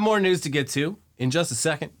 We do have more news to get to in just a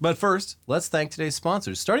second, but first, let's thank today's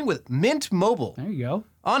sponsors, starting with Mint Mobile. there you go.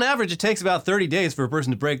 On average, it takes about 30 days for a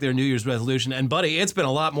person to break their New Year's resolution, and buddy, it's been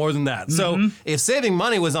a lot more than that. So if saving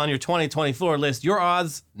money was on your 2024 list, your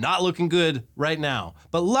odds not looking good right now.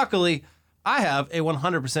 But luckily, I have a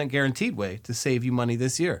 100% guaranteed way to save you money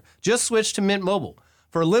this year. Just switch to Mint Mobile.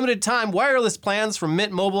 For a limited time, wireless plans from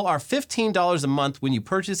Mint Mobile are $15 a month when you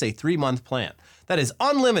purchase a 3-month plan. That is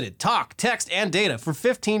unlimited talk, text, and data for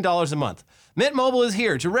 $15 a month. Mint Mobile is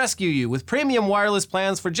here to rescue you with premium wireless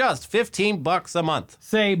plans for just $15 a month.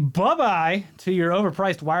 Say bye-bye to your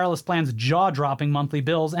overpriced wireless plan's jaw-dropping monthly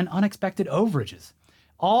bills and unexpected overages.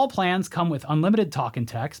 All plans come with unlimited talk and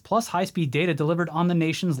text, plus high-speed data delivered on the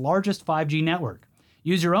nation's largest 5G network.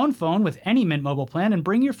 Use your own phone with any Mint Mobile plan and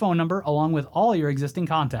bring your phone number along with all your existing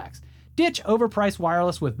contacts. Ditch overpriced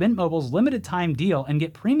wireless with Mint Mobile's limited time deal and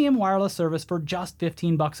get premium wireless service for just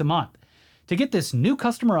 $15 a month. To get this new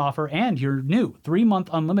customer offer and your new 3-month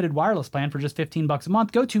unlimited wireless plan for just $15 a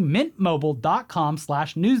month, go to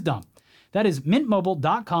mintmobile.com/newsdump. That is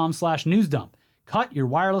mintmobile.com/newsdump. Cut your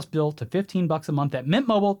wireless bill to $15 a month at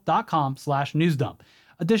mintmobile.com/newsdump.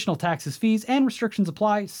 Additional taxes, fees, and restrictions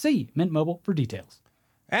apply. See Mint Mobile for details.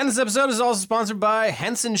 And this episode is also sponsored by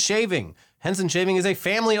Henson Shaving. Henson Shaving is a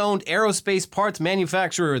family-owned aerospace parts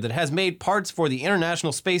manufacturer that has made parts for the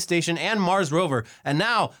International Space Station and Mars rover, and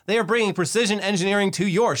now they are bringing precision engineering to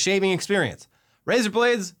your shaving experience. Razor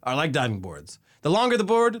blades are like diving boards. The longer the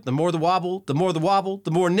board, the more the wobble, the more the wobble, the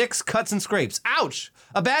more nicks, cuts, and scrapes. Ouch!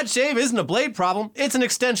 A bad shave isn't a blade problem, it's an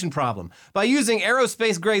extension problem. By using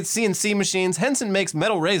aerospace-grade CNC machines, Henson makes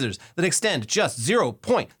metal razors that extend just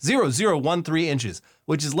 0.0013 inches,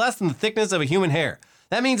 which is less than the thickness of a human hair.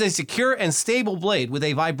 That means a secure and stable blade with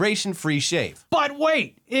a vibration-free shave. But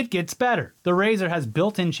wait, it gets better. The razor has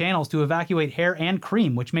built-in channels to evacuate hair and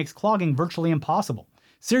cream, which makes clogging virtually impossible.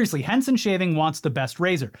 Seriously, Henson Shaving wants the best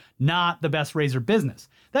razor, not the best razor business.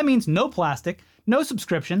 That means no plastic, no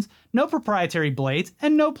subscriptions, no proprietary blades,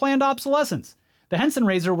 and no planned obsolescence. The Henson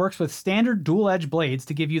razor works with standard dual-edge blades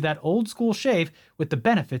to give you that old-school shave with the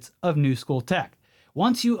benefits of new-school tech.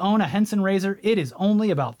 Once you own a Henson razor, it is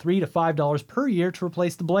only about $3 to $5 per year to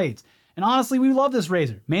replace the blades. And honestly, we love this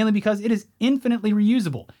razor, mainly because it is infinitely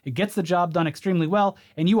reusable. It gets the job done extremely well,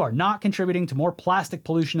 and you are not contributing to more plastic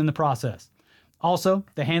pollution in the process. Also,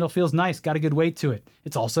 the handle feels nice, got a good weight to it.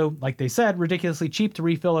 It's also, like they said, ridiculously cheap to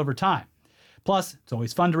refill over time. Plus, it's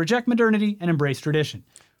always fun to reject modernity and embrace tradition.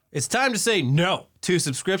 It's time to say no to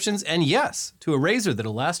subscriptions and yes to a razor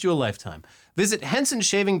that'll last you a lifetime. Visit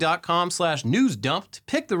hensonshaving.com/newsdump to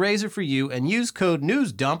pick the razor for you and use code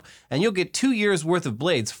NEWSDUMP and you'll get 2 years worth of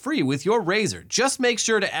blades free with your razor. Just make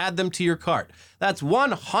sure to add them to your cart. That's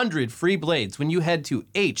 100 free blades when you head to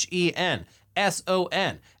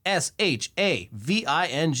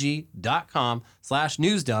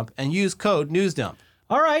hensonshaving.com/newsdump and use code NEWSDUMP.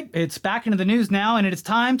 All right, it's back into the news now, and it's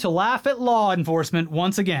time to laugh at law enforcement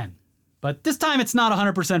once again. But this time it's not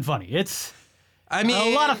 100% funny.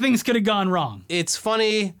 A lot of things could have gone wrong. It's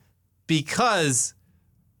funny because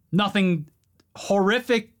Nothing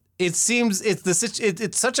horrific. it seems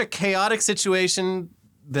it's such a chaotic situation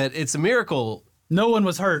that it's a miracle. No one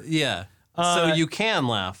was hurt. Yeah. So you can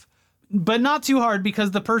laugh. But not too hard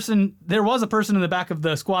because there was a person in the back of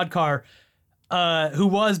the squad car who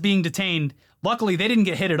was being detained. Luckily, they didn't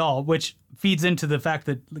get hit at all, which feeds into the fact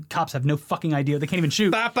that the cops have no fucking idea. They can't even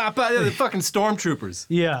shoot. Bah, bah, bah, the fucking stormtroopers.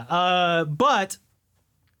 Yeah. But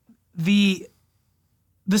the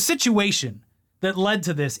situation that led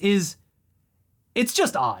to this it's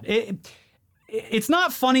just odd. It's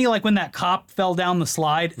not funny like when that cop fell down the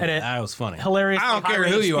slide at That was funny. hilarious. I don't care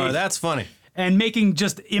who you are. That's funny. And making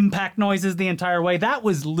just impact noises the entire way. That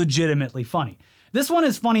was legitimately funny. This one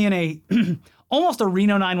is funny in a almost a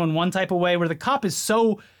Reno 911 type of way where the cop is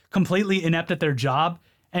so completely inept at their job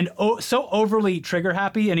and so overly trigger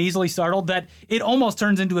happy and easily startled that it almost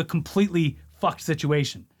turns into a completely fucked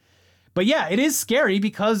situation. But yeah, it is scary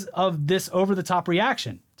because of this over-the-top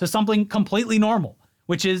reaction to something completely normal,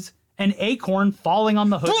 which is an acorn falling on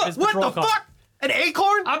the hood of his patrol car. What the fuck? An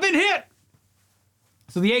acorn? I've been hit!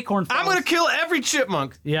 So the acorn falls. I'm gonna kill every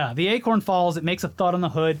chipmunk. Yeah, the acorn falls, it makes a thud on the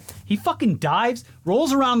hood. He fucking dives,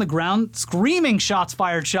 rolls around the ground, screaming shots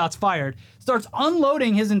fired, starts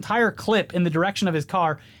unloading his entire clip in the direction of his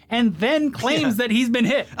car, and then claims that he's been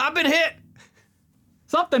hit. I've been hit.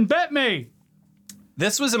 Something bit me.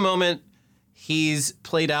 This was a moment he's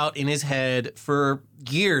played out in his head for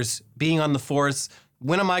years, being on the force,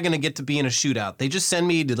 When am I going to get to be in a shootout? They just send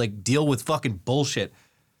me to like deal with fucking bullshit.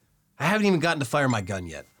 I haven't even gotten to fire my gun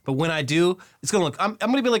yet. But when I do, it's going to look, I'm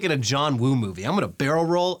going to be like in a John Woo movie. I'm going to barrel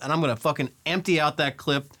roll and I'm going to fucking empty out that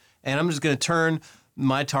clip and I'm just going to turn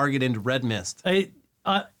my target into red mist.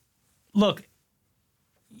 Look,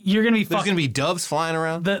 you're going to be There's fucked. going to be doves flying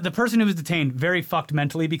around. The person who was detained, very fucked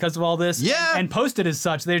mentally because of all this. Yeah. And posted as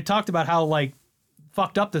such. They talked about how, like,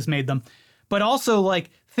 fucked up this made them. But also, like,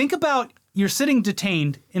 think about you're sitting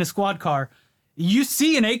detained in a squad car. You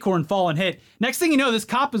see an acorn fall and hit. Next thing you know, this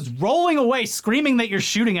cop is rolling away, screaming that you're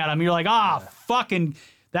shooting at him. You're like, fucking,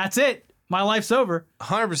 that's it. My life's over.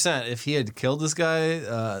 100%. If he had killed this guy,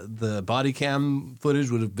 the body cam footage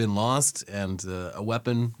would have been lost and a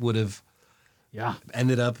weapon would have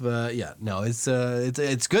ended up.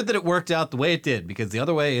 It's good that it worked out the way it did because the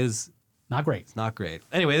other way is not great. It's not great.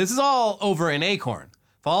 Anyway, this is all over an acorn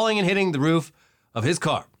falling and hitting the roof of his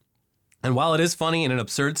car. And while it is funny in an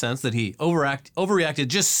absurd sense that he overreacted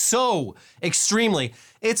just so extremely,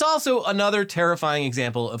 it's also another terrifying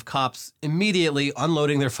example of cops immediately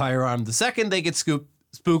unloading their firearm the second they get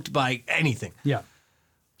spooked by anything. Yeah.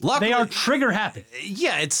 Luckily, they are trigger happy.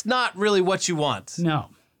 Yeah, it's not really what you want. No.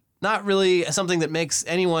 Not really something that makes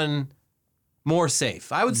anyone more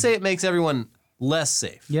safe. I would say it makes everyone less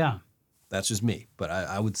safe. Yeah. That's just me. But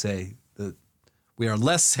I would say that we are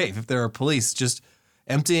less safe if there are police just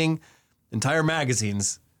emptying entire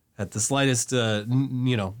magazines at the slightest,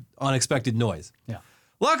 unexpected noise. Yeah.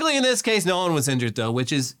 Luckily, in this case, no one was injured, though,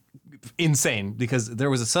 which is insane because there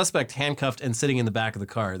was a suspect handcuffed and sitting in the back of the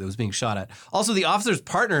car that was being shot at. Also, the officer's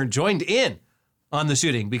partner joined in on the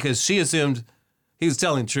shooting because she assumed he was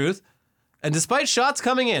telling the truth. And despite shots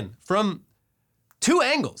coming in from 2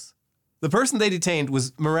 angles, the person they detained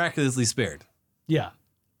was miraculously spared. Yeah.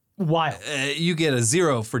 Wild. You get a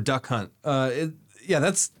 0 for Duck Hunt.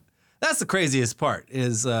 That's the craziest part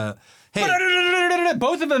is, hey.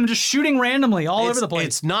 Both of them just shooting randomly all over the place.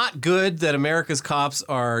 It's not good that America's cops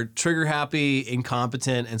are trigger happy,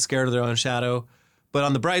 incompetent, and scared of their own shadow. But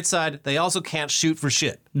on the bright side, they also can't shoot for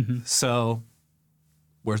shit. Mm-hmm. So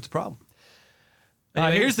where's the problem?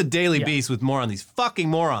 Anyway, here's the Daily Beast with more on these fucking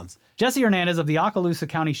morons. Jesse Hernandez of the Okaloosa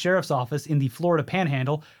County Sheriff's Office in the Florida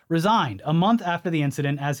Panhandle resigned a month after the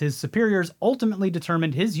incident as his superiors ultimately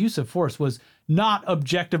determined his use of force was not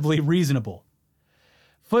objectively reasonable.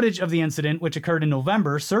 Footage of the incident, which occurred in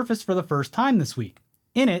November, surfaced for the first time this week.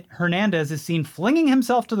 In it, Hernandez is seen flinging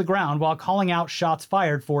himself to the ground while calling out shots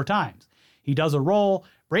fired 4 times. He does a roll,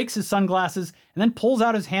 breaks his sunglasses, and then pulls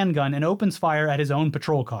out his handgun and opens fire at his own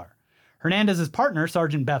patrol car. Hernandez's partner,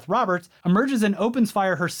 Sergeant Beth Roberts, emerges and opens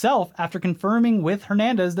fire herself after confirming with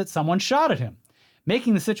Hernandez that someone shot at him.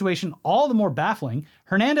 Making the situation all the more baffling,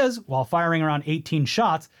 Hernandez, while firing around 18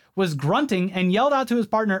 shots, was grunting and yelled out to his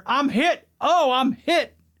partner, "I'm hit! Oh, I'm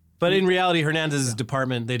hit!" But in reality, Hernandez's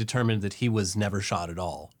department, they determined that he was never shot at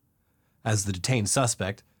all. As the detained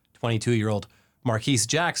suspect, 22-year-old Marquise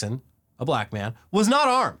Jackson, a black man, was not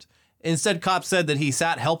armed. Instead, cops said that he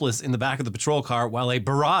sat helpless in the back of the patrol car while a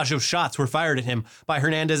barrage of shots were fired at him by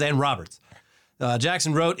Hernandez and Roberts.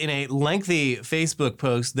 Jackson wrote in a lengthy Facebook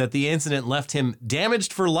post that the incident left him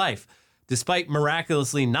damaged for life, despite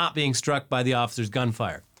miraculously not being struck by the officer's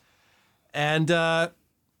gunfire. And I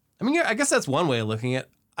guess that's one way of looking at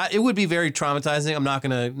it. It would be very traumatizing. I'm not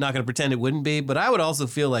gonna pretend it wouldn't be, but I would also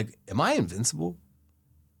feel like, am I invincible?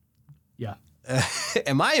 Yeah.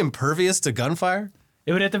 Am I impervious to gunfire?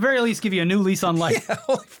 It would at the very least give you a new lease on life. Yeah,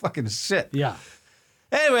 holy fucking shit. Yeah.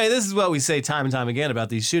 Anyway, this is what we say time and time again about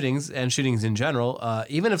these shootings and shootings in general.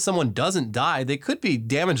 Even if someone doesn't die, they could be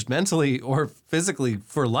damaged mentally or physically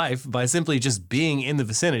for life by simply just being in the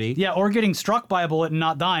vicinity. Yeah, or getting struck by a bullet and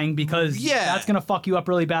not dying because that's going to fuck you up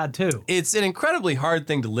really bad too. It's an incredibly hard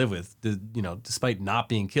thing to live with, despite not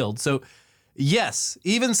being killed. So, yes,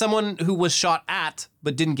 even someone who was shot at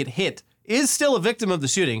but didn't get hit is still a victim of the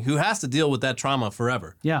shooting who has to deal with that trauma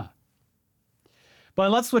forever. Yeah. But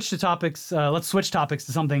let's switch topics to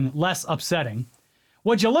something less upsetting.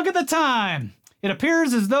 Would you look at the time? It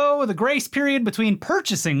appears as though the grace period between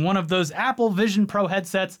purchasing one of those Apple Vision Pro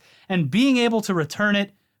headsets and being able to return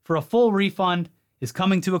it for a full refund is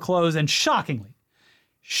coming to a close, and shockingly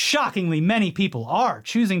many people are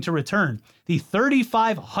choosing to return the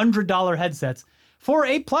 $3,500 headsets for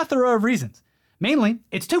a plethora of reasons. Mainly,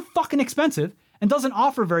 it's too fucking expensive and doesn't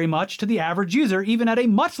offer very much to the average user, even at a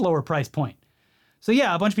much lower price point. So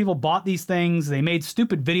yeah, a bunch of people bought these things, they made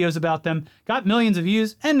stupid videos about them, got millions of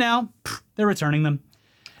views, and now they're returning them.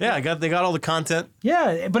 Yeah, they got all the content.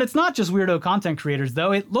 Yeah, but it's not just weirdo content creators,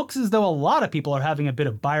 though. It looks as though a lot of people are having a bit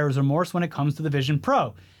of buyer's remorse when it comes to the Vision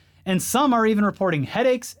Pro. and some are even reporting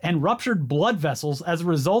headaches and ruptured blood vessels as a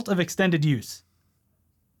result of extended use.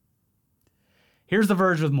 Here's The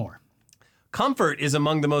Verge with more. Comfort is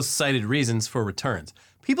among the most cited reasons for returns.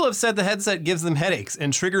 People have said the headset gives them headaches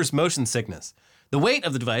and triggers motion sickness. The weight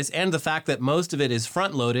of the device and the fact that most of it is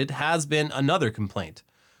front-loaded has been another complaint.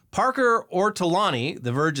 Parker Ortolani,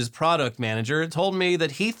 The Verge's product manager, told me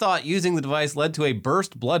that he thought using the device led to a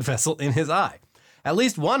burst blood vessel in his eye. At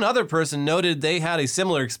least one other person noted they had a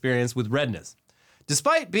similar experience with redness.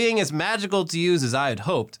 Despite being as magical to use as I had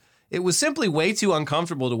hoped, it was simply way too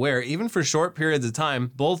uncomfortable to wear, even for short periods of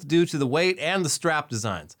time, both due to the weight and the strap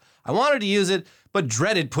designs. I wanted to use it, but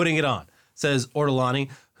dreaded putting it on, says Ortolani,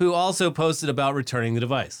 who also posted about returning the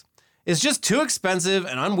device. It's just too expensive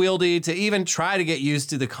and unwieldy to even try to get used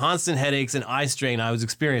to the constant headaches and eye strain I was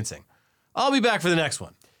experiencing. I'll be back for the next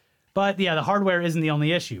one. But yeah, the hardware isn't the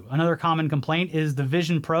only issue. Another common complaint is the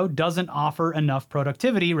Vision Pro doesn't offer enough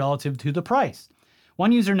productivity relative to the price.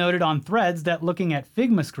 One user noted on Threads that looking at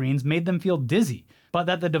Figma screens made them feel dizzy, but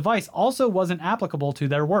that the device also wasn't applicable to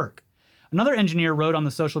their work. Another engineer wrote on the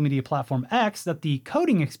social media platform X that the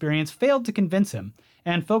coding experience failed to convince him,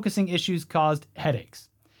 and focusing issues caused headaches.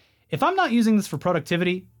 If I'm not using this for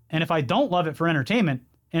productivity, and if I don't love it for entertainment,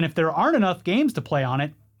 and if there aren't enough games to play on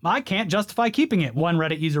it, I can't justify keeping it, one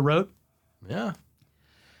Reddit user wrote. Yeah.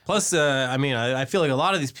 Plus, I feel like a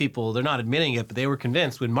lot of these people, they're not admitting it, but they were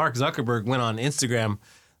convinced when Mark Zuckerberg went on Instagram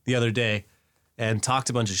the other day and talked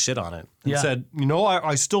a bunch of shit on it and said,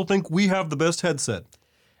 I still think we have the best headset.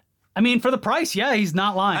 I mean, for the price, yeah, he's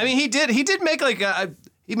not lying. I mean, he did make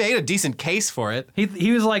he made a decent case for it.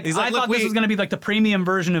 He was like, I thought this was going to be like the premium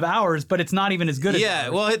version of ours, but it's not even as good as ours. Yeah,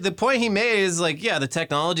 well, the point he made is like, yeah, the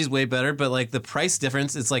technology's way better, but like the price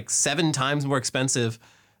difference, it's like 7 times more expensive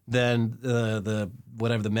than the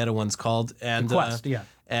whatever the Meta one's called. And the Quest, yeah.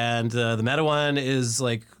 And the Meta one is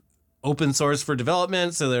like open source for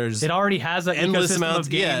development, so there's it already has an endless ecosystem amounts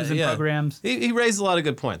of games and programs. He raised a lot of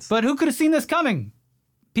good points. But who could have seen this coming?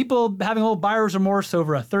 People having a little buyer's remorse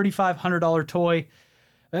over a $3,500 toy.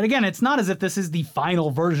 But again, it's not as if this is the final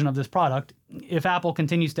version of this product. If Apple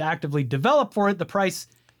continues to actively develop for it, the price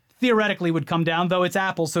theoretically would come down, though it's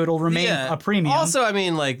Apple, so it'll remain a premium. Also, I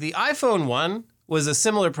mean, like the iPhone 1 was a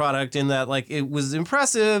similar product in that like it was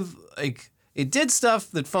impressive, like it did stuff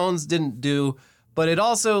that phones didn't do, but it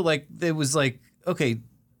also like it was like, okay,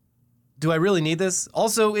 do I really need this?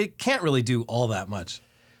 Also, it can't really do all that much.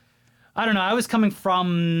 I don't know. I was coming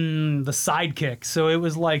from the Sidekick, so it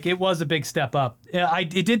was like it was a big step up.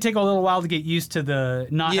 It did take a little while to get used to the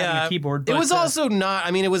not having a keyboard. But it was also not.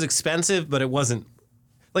 I mean, it was expensive, but it wasn't.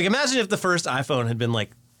 Like, imagine if the first iPhone had been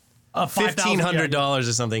like $1,500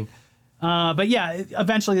 or something. But yeah,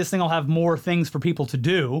 eventually this thing will have more things for people to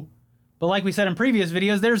do. But like we said in previous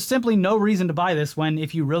videos, there's simply no reason to buy this when,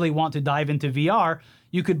 if you really want to dive into VR,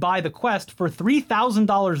 you could buy the Quest for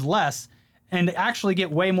 $3,000 less and actually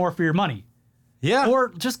get way more for your money. Yeah. Or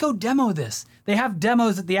just go demo this. They have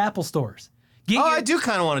demos at the Apple stores. I do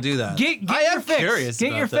kind of want to do that. I am curious.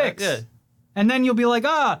 Get your that. fix. Yeah. And then you'll be like,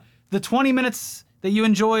 the 20 minutes that you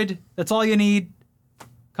enjoyed, that's all you need.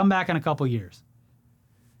 Come back in a couple years.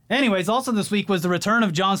 Anyways, also this week was the return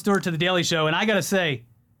of Jon Stewart to The Daily Show. And I got to say,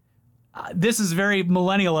 this is very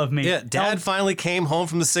millennial of me. Yeah, Dad finally came home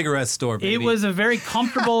from the cigarette store, baby. It was a very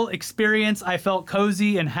comfortable experience. I felt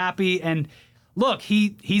cozy and happy. And look,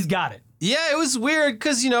 he's got it. Yeah, it was weird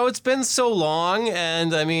because, it's been so long.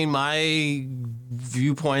 And, I mean, my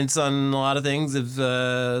viewpoints on a lot of things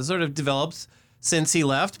have sort of developed since he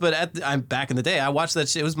left. But I'm back in the day. I watched that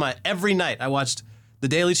shit. It was my every night. I watched The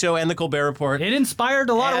Daily Show and The Colbert Report. It inspired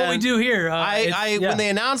a lot of what we do here. When they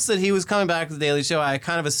announced that he was coming back to The Daily Show, I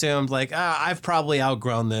kind of assumed, like, I've probably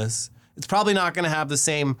outgrown this. It's probably not going to have the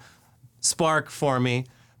same spark for me.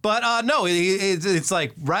 But no, it's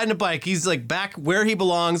like riding a bike. He's like back where he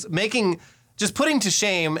belongs, just putting to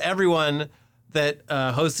shame everyone that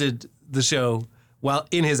hosted the show while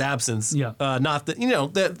in his absence. Yeah. Not that,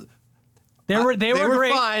 that... They were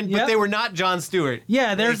great. Fine, but they were not Jon Stewart.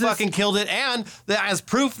 Yeah, he fucking killed it, and as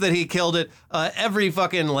proof that he killed it, every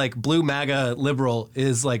fucking like blue MAGA liberal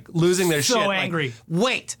is like losing their shit. So angry. Like,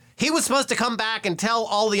 wait, he was supposed to come back and tell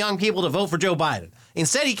all the young people to vote for Joe Biden.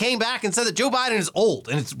 Instead, he came back and said that Joe Biden is old,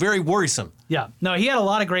 and it's very worrisome. Yeah, no, he had a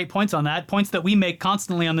lot of great points on that, points that we make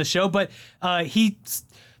constantly on the show. But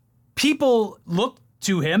people look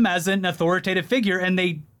to him as an authoritative figure, and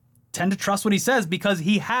they tend to trust what he says because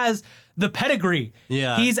he has the pedigree.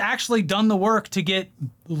 Yeah. He's actually done the work to get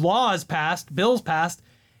laws passed, bills passed.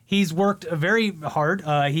 He's worked very hard.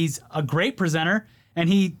 He's a great presenter, and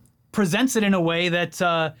he presents it in a way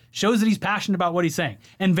that shows that he's passionate about what he's saying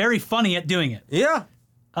and very funny at doing it. Yeah.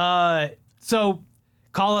 So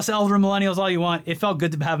call us elder millennials all you want. It felt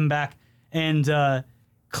good to have him back. And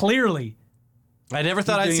clearly, I never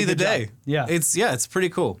thought I'd doing see a the good day. job. Yeah. It's pretty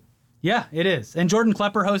cool. yeah, it is. And Jordan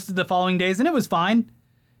Klepper hosted the following days, and it was fine.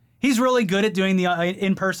 He's really good at doing the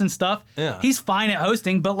in-person stuff. Yeah. He's fine at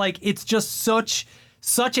hosting, but like it's just such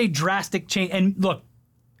a drastic change. And look,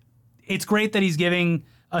 it's great that he's giving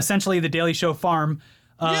essentially the Daily Show farm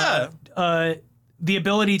the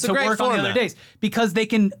ability to great work on the other format. days because they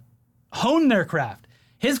can hone their craft.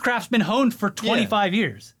 His craft's been honed for 25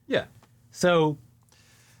 years. Yeah. So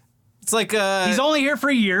It's like he's only here for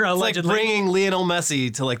a year, like allegedly. bringing Lionel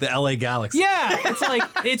Messi to like the LA Galaxy. Yeah, it's like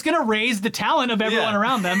it's gonna raise the talent of everyone Yeah.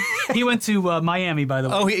 around them. He went to Miami, by the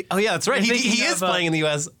way. Oh yeah, that's right. You're He thinking is of, playing in the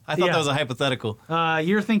U.S. I thought yeah. that was a hypothetical.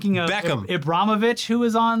 You're thinking of Beckham. Ibrahimovic, who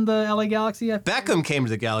was on the LA Galaxy. Beckham came to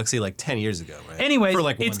the Galaxy like 10 years ago, right? Anyways, for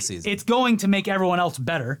like one it's season. it's going to make everyone else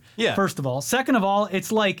better. Yeah. First of all, second of all,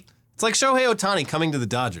 it's like It's like Shohei Ohtani coming to the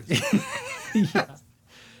Dodgers.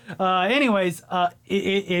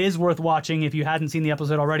 it is worth watching if you hadn't seen the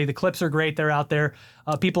episode already. The clips are great; they're out there.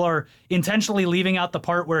 People are intentionally leaving out the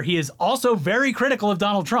part where he is also very critical of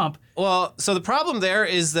Donald Trump. Well, so the problem there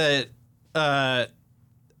is that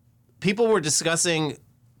people were discussing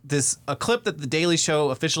a clip that the Daily Show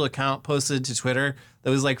official account posted to Twitter that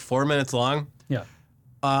was like 4 minutes long. Yeah.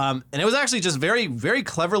 And it was actually just very, very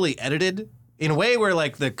cleverly edited in a way where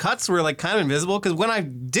like the cuts were like kind of invisible. Because when I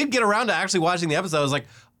did get around to actually watching the episode, I was like,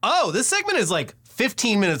 oh, this segment is like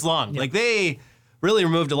 15 minutes long. Like they really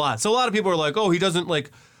removed a lot. So a lot of people are like, oh, he doesn't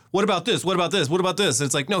like, what about this? What about this? What about this? And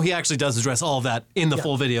it's like, no, he actually does address all of that in the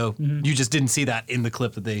full video. You just didn't see that in the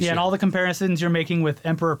clip that they Yeah, showed. and all the comparisons you're making with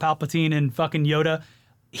Emperor Palpatine and fucking Yoda,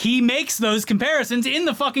 he makes those comparisons in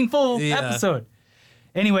the fucking full Yeah. episode.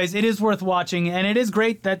 Anyways, it is worth watching, and it is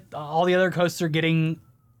great that all the other hosts are getting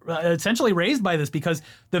essentially raised by this because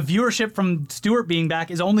the viewership from Stewart being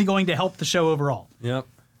back is only going to help the show overall. Yep.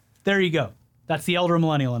 There you go. That's the elder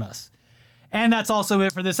millennial in us. And that's also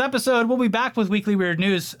it for this episode. We'll be back with Weekly Weird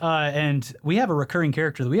News, and we have a recurring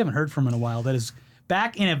character that we haven't heard from in a while that is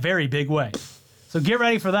back in a very big way. So get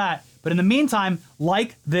ready for that. But in the meantime,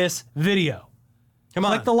 like this video. Come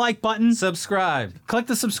on. Click the like button. Subscribe. Click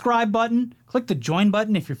the subscribe button. Click the join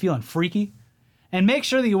button if you're feeling freaky. And make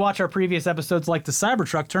sure that you watch our previous episodes like the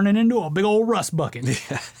Cybertruck turning into a big old rust bucket.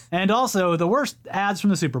 And also the worst ads from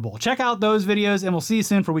the Super Bowl. Check out those videos, and we'll see you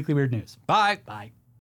soon for Weekly Weird News. Bye. Bye.